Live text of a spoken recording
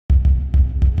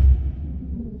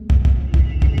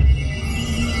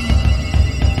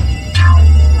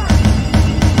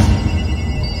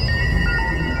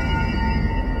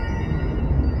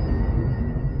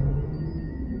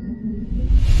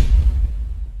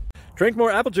Drink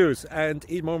more apple juice and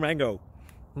eat more mango.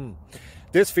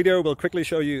 This video will quickly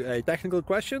show you a technical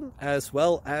question as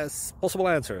well as possible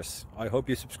answers. I hope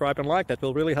you subscribe and like, that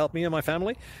will really help me and my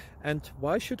family. And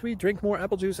why should we drink more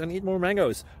apple juice and eat more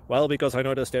mangoes? Well, because I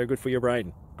noticed they're good for your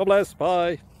brain. God bless,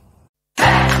 bye!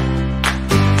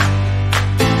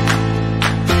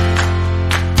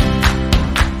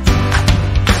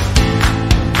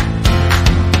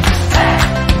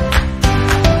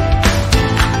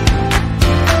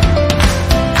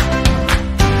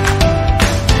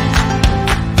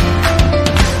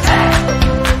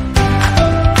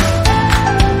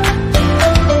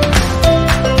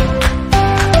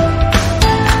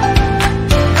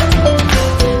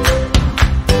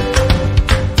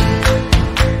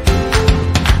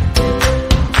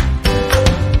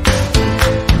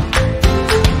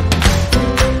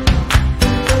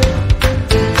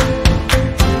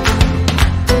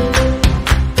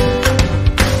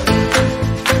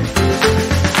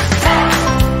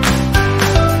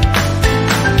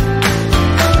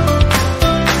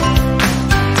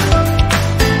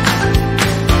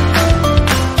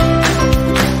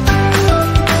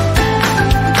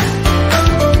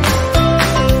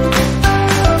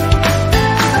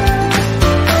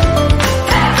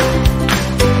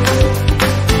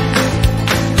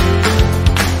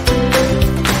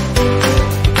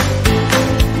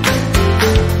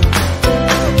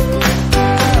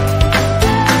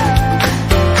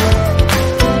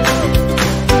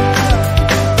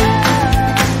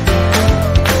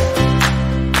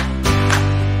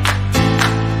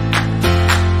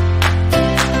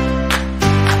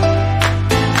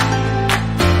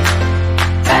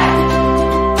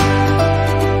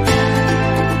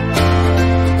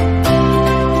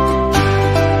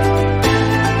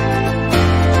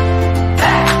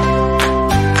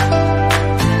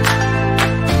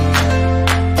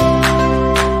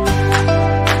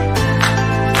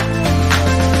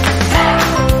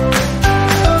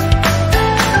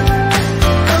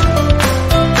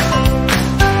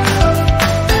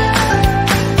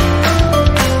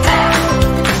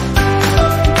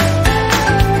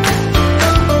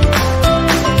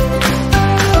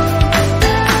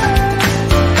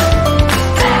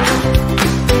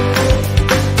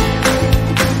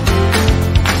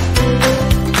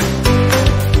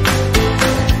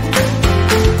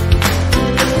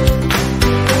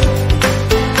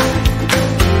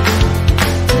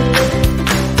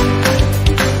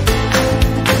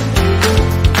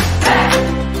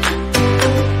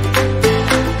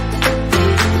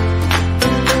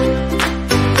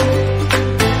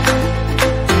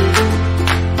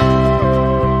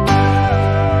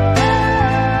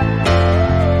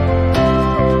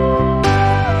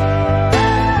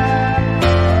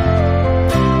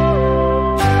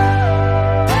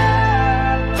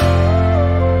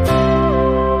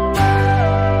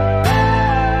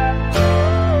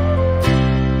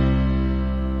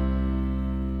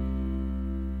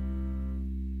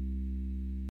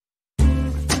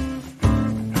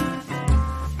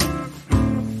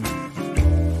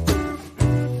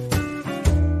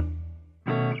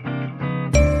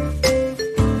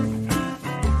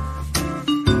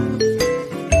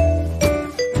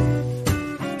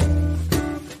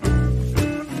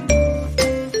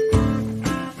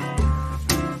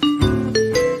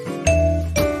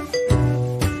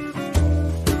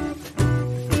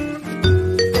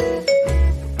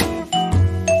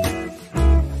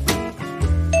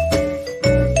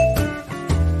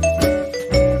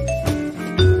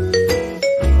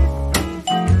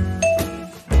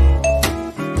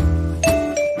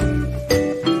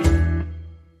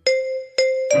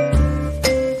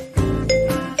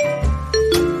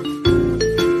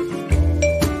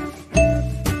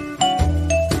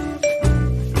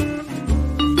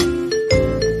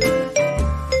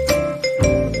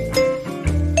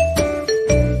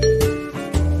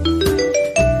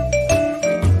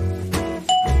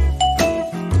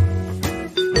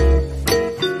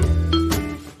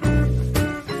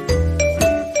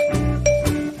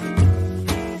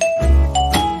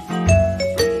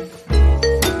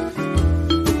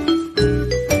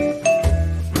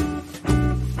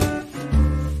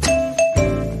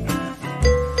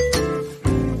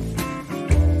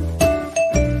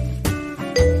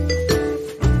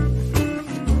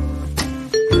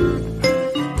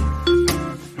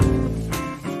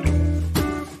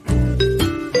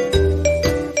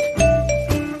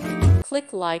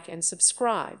 Click like and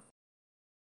subscribe.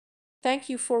 Thank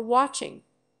you for watching.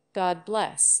 God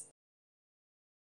bless.